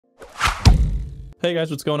Hey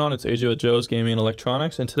guys, what's going on? It's AJ with Joe's Gaming and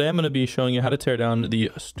Electronics, and today I'm going to be showing you how to tear down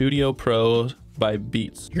the Studio Pro by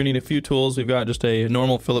Beats. You're going to need a few tools. We've got just a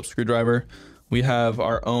normal Phillips screwdriver. We have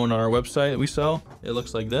our own on our website that we sell. It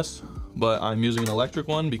looks like this, but I'm using an electric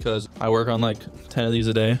one because I work on like 10 of these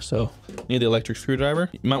a day, so need the electric screwdriver.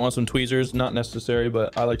 You might want some tweezers, not necessary,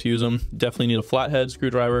 but I like to use them. Definitely need a flathead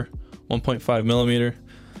screwdriver, 1.5 millimeter.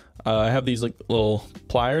 I have these like little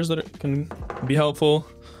pliers that can be helpful,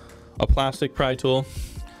 a plastic pry tool,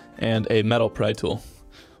 and a metal pry tool.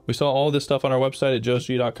 We sell all this stuff on our website at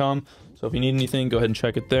joesg.com, so if you need anything, go ahead and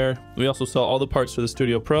check it there. We also sell all the parts for the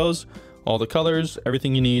Studio Pros, all the colors,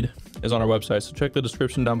 everything you need is on our website, so check the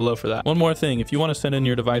description down below for that. One more thing, if you want to send in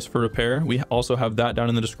your device for repair, we also have that down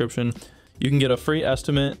in the description. You can get a free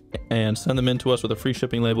estimate and send them in to us with a free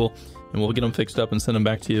shipping label, and we'll get them fixed up and send them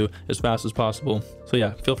back to you as fast as possible. So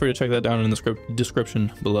yeah, feel free to check that down in the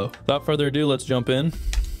description below. Without further ado, let's jump in.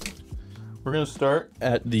 We're gonna start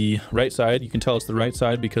at the right side. You can tell it's the right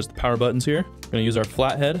side because the power button's here. We're gonna use our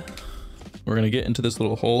flathead. We're gonna get into this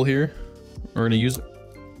little hole here. We're gonna use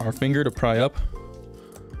our finger to pry up.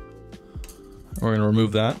 We're gonna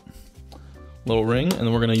remove that little ring, and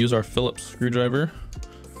then we're gonna use our Phillips screwdriver,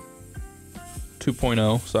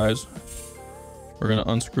 2.0 size. We're gonna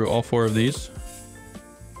unscrew all 4 of these.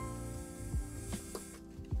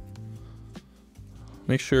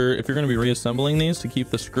 Make sure, if you're gonna be reassembling these, to keep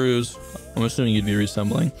the screws, I'm assuming you'd be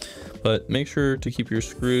reassembling, but make sure to keep your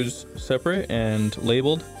screws separate and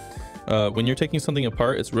labeled. When you're taking something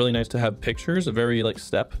apart, it's really nice to have pictures, a very like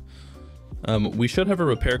step. We should have a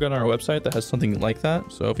repair guide on our website that has something like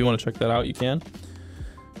that, so if you want to check that out, you can.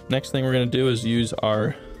 Next thing we're going to do is use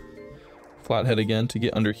our flathead again to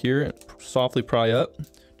get under here and softly pry up,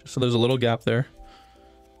 just so there's a little gap there.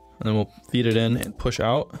 And then we'll feed it in and push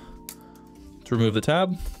out to remove the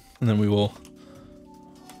tab, and then we will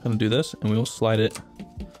kind of do this, and we will slide it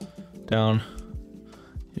down.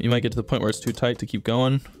 You might get to the point where it's too tight to keep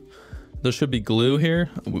going. There should be glue here.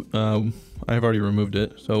 I've already removed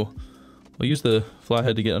it, so we'll use the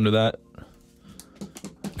flathead to get under that,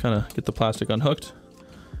 kind of get the plastic unhooked.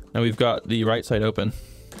 Now we've got the right side open.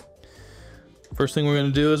 First thing we're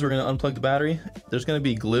going to do is we're going to unplug the battery. There's going to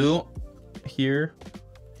be glue here,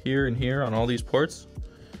 here, and here on all these ports.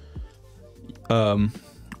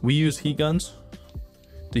 We use heat guns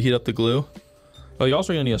to heat up the glue. Oh, you're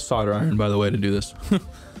also going to need a solder iron, by the way, to do this.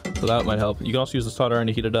 So that might help. You can also use the solder iron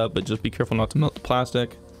to heat it up, but just be careful not to melt the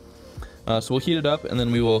plastic. So we'll heat it up, and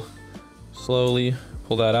then we will slowly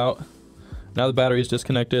pull that out. Now the battery is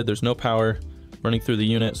disconnected. There's no power running through the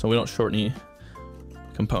unit, so we don't short any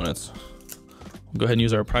components. We'll go ahead and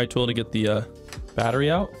use our pry tool to get the battery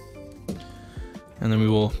out, and then we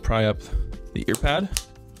will pry up the ear pad,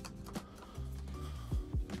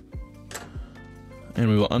 and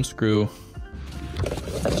we will unscrew.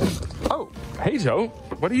 Oh, hey Joe,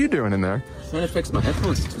 what are you doing in there? Trying to fix my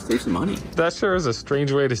headphones to save some money. That sure is a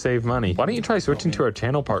strange way to save money. Why don't you try switching to our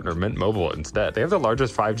channel partner, Mint Mobile, instead? They have the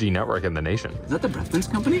largest 5G network in the nation. Is that the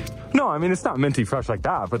Breathmints company? No, I mean, it's not minty fresh like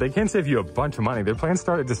that, but they can save you a bunch of money. Their plans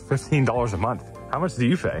start at just $15 a month. How much do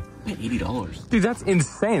you pay? I pay $80. Dude, that's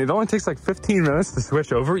insane. It only takes like 15 minutes to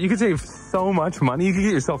switch over. You could save so much money. You could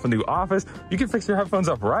get yourself a new office. You can fix your headphones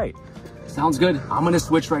up right. Sounds good. I'm gonna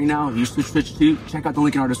switch right now. If you switch too, check out the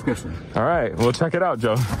link in our description. All right, we'll check it out,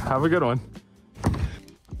 Joe. Have a good one.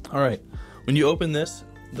 All right, when you open this,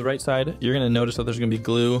 the right side, you're gonna notice that there's gonna be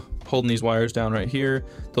glue holding these wires down right here.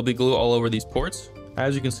 There'll be glue all over these ports.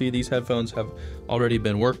 As you can see, these headphones have already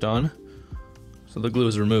been worked on, so the glue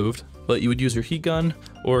is removed. But you would use your heat gun,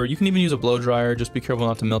 or you can even use a blow dryer. Just be careful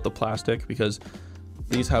not to melt the plastic because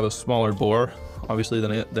these have a smaller bore, obviously,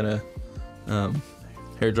 than a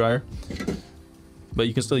hair dryer. But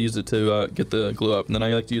you can still use it to get the glue up. And then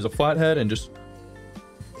I like to use a flathead and just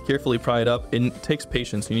carefully pry it up. It takes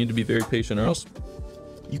patience. You need to be very patient, or else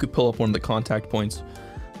you could pull up one of the contact points.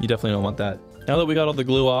 You definitely don't want that. Now that we got all the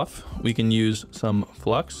glue off, we can use some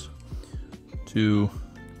flux to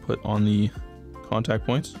put on the contact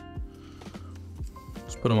points.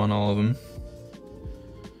 Just put them on all of them.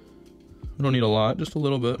 We don't need a lot, just a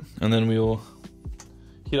little bit. And then we will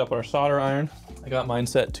heat up our solder iron. I got mine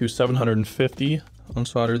set to 750.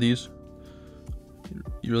 Unsolder these.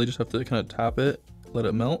 You really just have to kind of tap it, let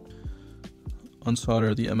it melt.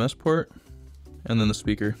 Unsolder the MS port, and then the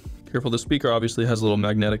speaker. Careful, the speaker obviously has a little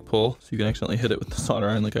magnetic pull, so you can accidentally hit it with the solder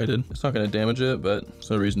iron like I did. It's not going to damage it, but there's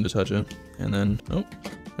no reason to touch it. And then, oh,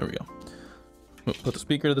 there we go. We'll put the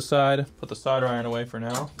speaker to the side, put the solder iron away for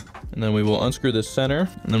now, and then we will unscrew this center,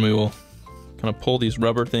 and then we will kind of pull these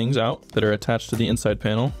rubber things out that are attached to the inside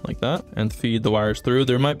panel like that, and feed the wires through.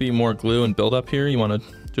 There might be more glue and buildup here. You want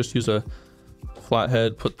to just use a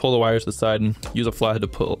flathead, pull the wires to the side and use a flathead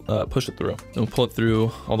to push it through. Then we'll pull it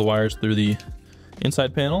through all the wires through the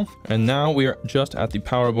inside panel. And now we are just at the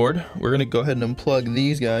power board. We're gonna go ahead and unplug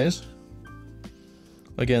these guys.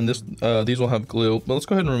 Again, these will have glue, but let's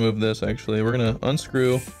go ahead and remove this actually. We're gonna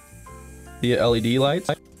unscrew the LED lights,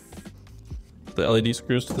 the LED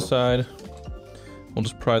screws to the side. We'll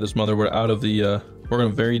just pry this motherboard out of the, we're gonna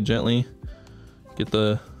very gently get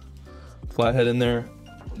the flathead in there,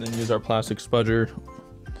 then use our plastic spudger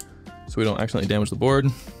so we don't accidentally damage the board.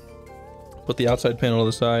 Put the outside panel to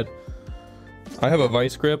the side. I have a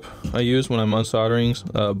vice grip I use when I'm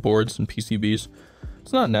unsoldering boards and PCBs.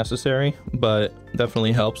 It's not necessary, but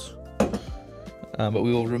definitely helps. But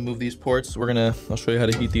we will remove these ports. I'll show you how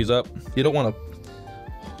to heat these up. You don't want to,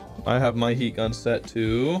 I have my heat gun set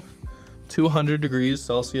to 200 degrees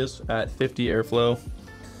Celsius at 50 airflow.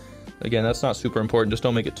 Again, that's not super important. Just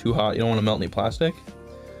don't make it too hot. You don't want to melt any plastic.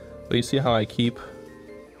 But you see how I keep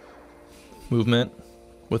movement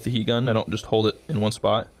with the heat gun? I don't just hold it in one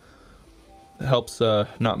spot. It helps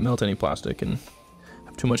not melt any plastic and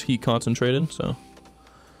have too much heat concentrated. So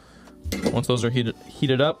once those are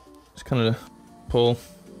heated up, just kind of pull.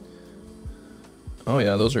 Oh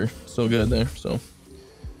yeah, those are so good there. So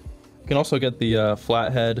you can also get the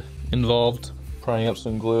flathead involved, prying up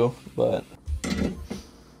some glue, but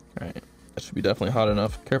alright, that should be definitely hot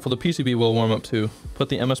enough. Careful, the PCB will warm up too. Put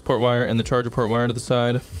the MS port wire and the charger port wire to the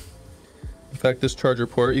side. In fact, this charger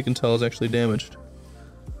port you can tell is actually damaged.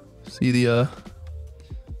 See there's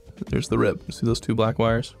the rip. See those two black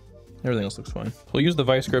wires? Everything else looks fine. We'll use the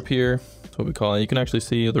vice grip here. That's what we call it. You can actually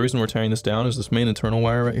see the reason we're tearing this down is this main internal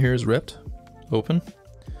wire right here is ripped open.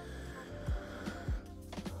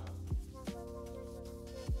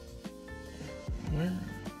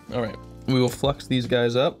 All right, we will flux these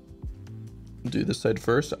guys up. Do this side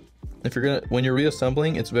first. When you're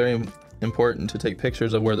reassembling, it's very important to take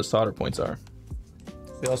pictures of where the solder points are.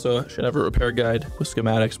 We also should have a repair guide with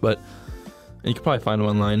schematics, but you can probably find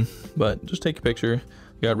one online, but just take a picture.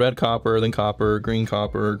 You got red copper, then copper, green,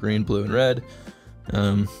 blue, and red.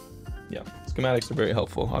 Yeah, schematics are very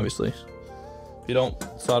helpful, obviously. If you don't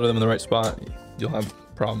solder them in the right spot, you'll have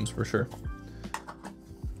problems for sure.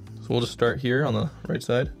 So we'll just start here on the right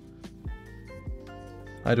side.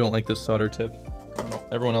 I don't like this solder tip.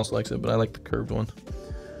 Everyone else likes it, but I like the curved one.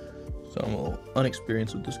 So I'm a little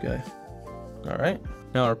unexperienced with this guy. All right,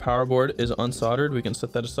 now our power board is unsoldered. We can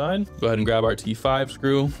set that aside. Go ahead and grab our T5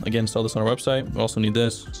 screw. Again, sell this on our website. We also need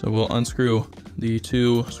this. So we'll unscrew the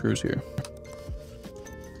two screws here.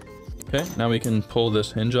 Okay, now we can pull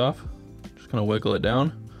this hinge off. Just kind of wiggle it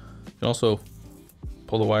down. You can also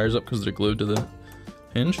pull the wires up because they're glued to the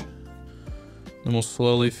hinge. Then we'll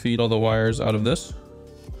slowly feed all the wires out of this.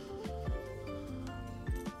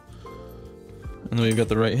 And then we've got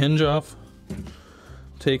the right hinge off.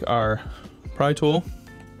 Take our pry tool,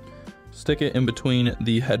 stick it in between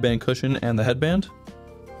the headband cushion and the headband,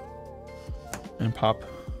 and pop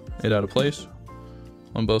it out of place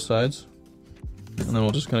on both sides. And then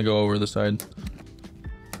we'll just kind of go over the side.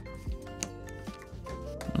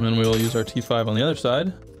 And then we will use our T5 on the other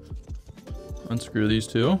side, unscrew these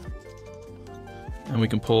two, and we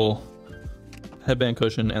can pull the headband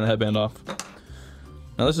cushion and the headband off.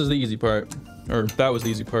 Now this is the easy part, or that was the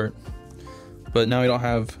easy part, but now we don't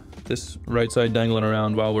have this right side dangling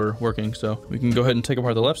around while we're working, so we can go ahead and take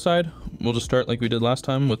apart the left side. We'll just start like we did last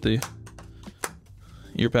time with the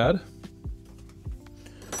ear pad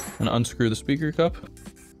and unscrew the speaker cup.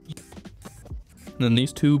 And then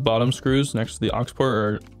these two bottom screws next to the aux port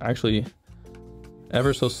are actually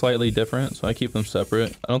ever so slightly different, so I keep them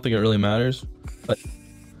separate. I don't think it really matters, but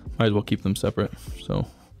might as well keep them separate. So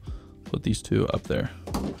put these two up there.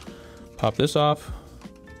 Pop this off.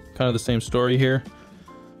 Kind of the same story here.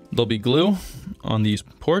 There'll be glue on these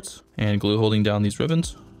ports and glue holding down these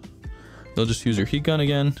ribbons. You'll just use your heat gun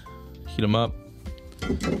again, heat them up,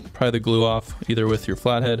 pry the glue off either with your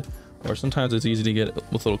flathead, or sometimes it's easy to get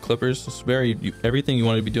with little clippers. It's everything you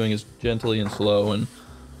want to be doing is gently and slow and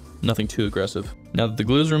nothing too aggressive. Now that the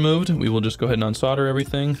glue is removed, we will just go ahead and unsolder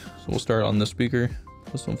everything. So we'll start on this speaker,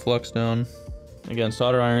 put some flux down. Again,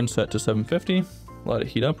 solder iron set to 750. Let it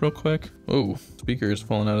heat up real quick. Oh, speaker is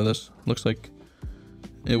falling out of this. Looks like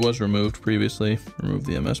it was removed previously. Remove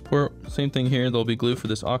the MS port. Same thing here. There'll be glue for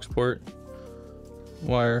this aux port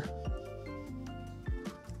wire.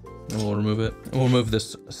 And we'll remove it. We'll remove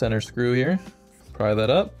this center screw here. Pry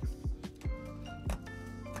that up.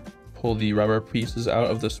 Pull the rubber pieces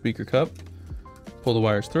out of the speaker cup. Pull the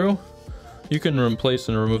wires through. You can replace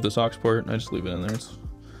and remove this aux port. I just leave it in there. It's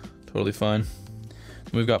totally fine.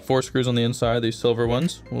 We've got 4 screws on the inside, these silver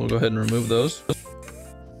ones. We'll go ahead and remove those.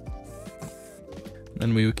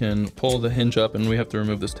 And we can pull the hinge up, and we have to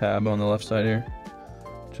remove this tab on the left side here.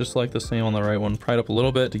 Just like the same on the right one. Pry it up a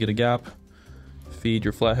little bit to get a gap. Feed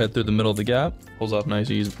your flathead through the middle of the gap. Pulls off nice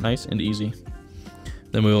and easy.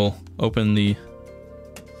 Then we will open the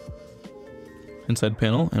inside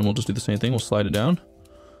panel, and we'll just do the same thing. We'll slide it down.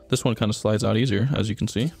 This one kind of slides out easier, as you can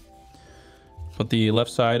see. Put the left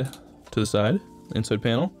side to the side, inside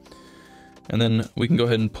panel. And then we can go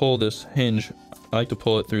ahead and pull this hinge. I like to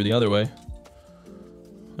pull it through the other way,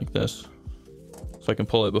 like this. So I can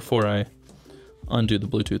pull it before I undo the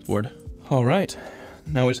Bluetooth board. All right,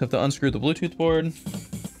 now we just have to unscrew the Bluetooth board.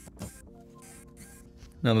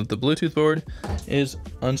 Now that the Bluetooth board is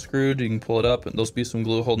unscrewed, you can pull it up, and there'll be some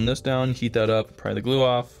glue holding this down. Heat that up, pry the glue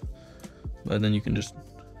off, and then you can just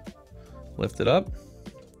lift it up.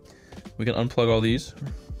 We can unplug all these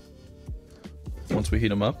once we heat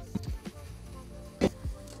them up.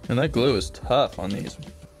 And that glue is tough on these.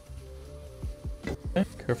 Okay.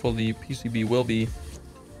 Careful, the PCB will be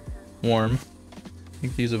warm. I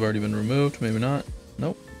think these have already been removed, maybe not.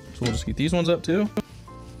 Nope. So we'll just heat these ones up too.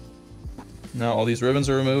 Now all these ribbons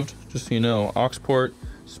are removed, just so you know. Aux port,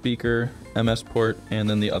 speaker, MS port, and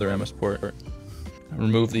then the other MS port.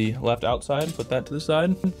 Remove the left outside, put that to the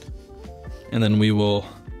side. And then we will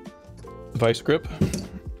vice grip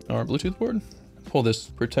our Bluetooth board. Pull this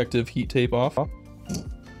protective heat tape off.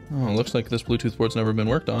 Oh, it looks like this Bluetooth board's never been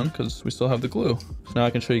worked on because we still have the glue. So now I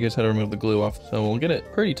can show you guys how to remove the glue off. So we'll get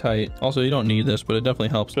it pretty tight. Also, you don't need this, but it definitely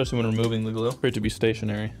helps, especially when removing the glue for it to be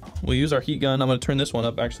stationary. We'll use our heat gun. I'm going to turn this one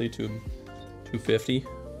up actually to 250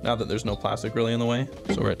 now that there's no plastic really in the way.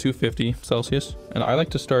 So we're at 250 Celsius. And I like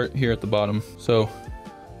to start here at the bottom. So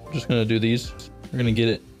I'm just going to do these. We're going to get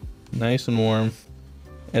it nice and warm.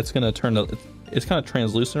 It's going to turn, it's kind of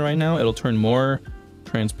translucent right now. It'll turn more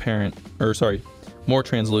transparent, or sorry, more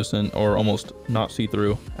translucent or almost not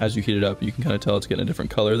see-through as you heat it up. You can kind of tell it's getting a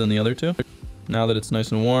different color than the other two. Now that it's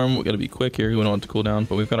nice and warm, we got to be quick here. We don't want it to cool down,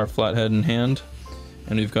 but we've got our flathead in hand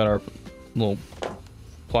and we've got our little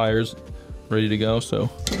pliers ready to go. So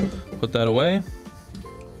put that away.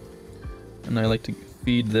 And I like to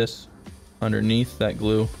feed this underneath that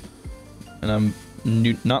glue. And I'm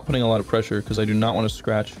not putting a lot of pressure because I do not want to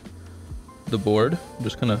scratch the board. I'm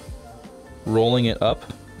just kind of rolling it up.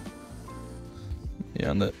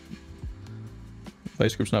 Yeah, and the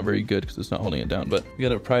vice grip's not very good because it's not holding it down, but we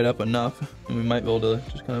got it pried up enough, and we might be able to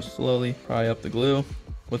just kind of slowly pry up the glue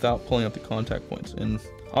without pulling up the contact points. And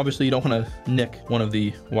obviously you don't want to nick one of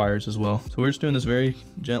the wires as well. So we're just doing this very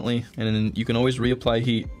gently, and then you can always reapply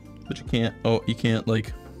heat, but you can't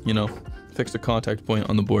like, you know, fix the contact point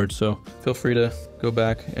on the board. So feel free to go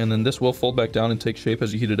back, and then this will fold back down and take shape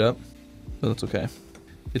as you heat it up, so that's okay.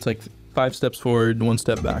 It's like 5 steps forward, 1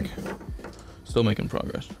 step back. Still making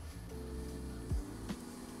progress.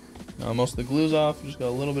 Now most of the glue's off, just got a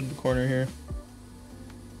little bit of the corner here.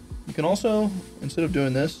 You can also, instead of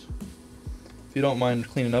doing this, if you don't mind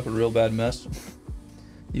cleaning up a real bad mess,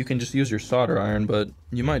 you can just use your solder iron, but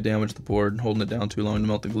you might damage the board holding it down too long to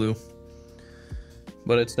melt the glue.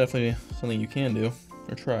 But it's definitely something you can do,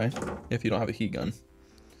 or try, if you don't have a heat gun.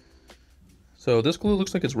 So this glue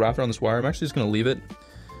looks like it's wrapped around this wire. I'm actually just gonna leave it.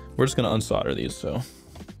 We're just gonna unsolder these, so.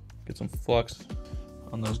 Get some flux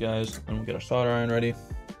on those guys, and we'll get our solder iron ready,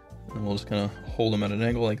 and we'll just kind of hold them at an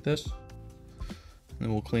angle like this, and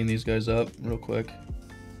then we'll clean these guys up real quick.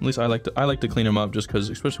 At least I like to clean them up, just because,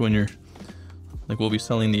 especially when you're like, we'll be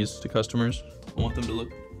selling these to customers. I want them to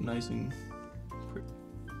look nice and pretty.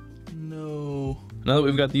 No. Now that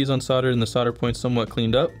we've got these unsoldered and the solder points somewhat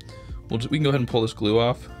cleaned up, we can go ahead and pull this glue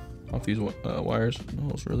off these wires.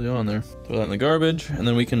 Oh, it's really on there. Throw that in the garbage, and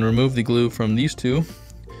then we can remove the glue from these two.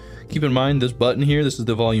 Keep in mind this button here, this is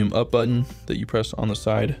the volume up button that you press on the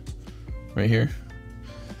side right here.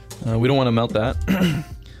 We don't want to melt that,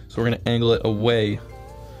 so we're going to angle it away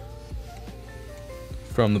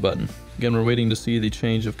from the button. Again, we're waiting to see the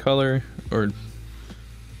change of color or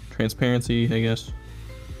transparency, I guess,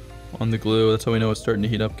 on the glue. That's how we know it's starting to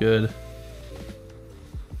heat up good.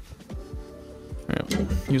 All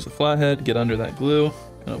right, use the flathead, get under that glue,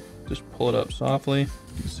 kind of just pull it up softly.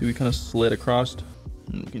 You can see we kind of slid across.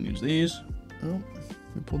 And we can use these. Oh,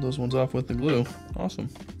 we pulled those ones off with the glue. Awesome.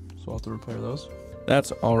 So I'll have to repair those.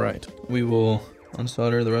 That's all right. We will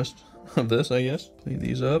unsolder the rest of this, I guess. Clean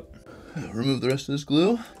these up. Remove the rest of this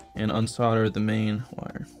glue and unsolder the main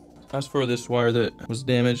wire. As for this wire that was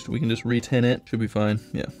damaged, we can just retin it. Should be fine.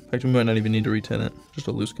 Yeah. In fact, we might not even need to retin it. Just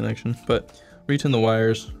a loose connection. But retin the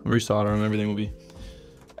wires, resolder them, everything will be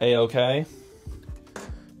a-okay.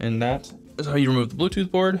 And that is how you remove the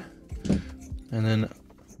Bluetooth board. And then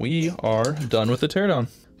we are done with the teardown.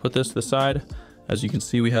 Put this to the side. As you can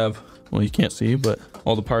see, we have, well, you can't see, but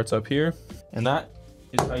all the parts up here. And that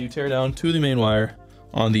is how you tear down to the main wire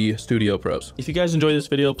on the Studio Pros. If you guys enjoyed this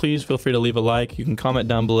video, please feel free to leave a like. You can comment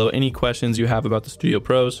down below any questions you have about the Studio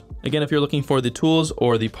Pros. Again, if you're looking for the tools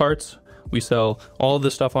or the parts, we sell all of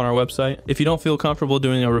this stuff on our website. If you don't feel comfortable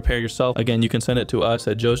doing a repair yourself, again, you can send it to us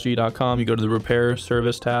at joesg.com. You go to the repair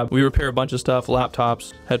service tab. We repair a bunch of stuff: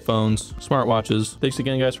 laptops, headphones, smartwatches. Thanks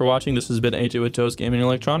again, guys, for watching. This has been AJ with Joe's Gaming and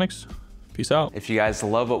Electronics. Peace out. If you guys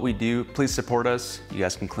love what we do, please support us. You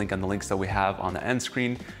guys can click on the links that we have on the end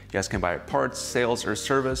screen. You guys can buy parts, sales, or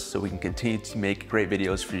service so we can continue to make great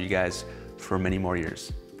videos for you guys for many more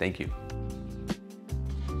years. Thank you.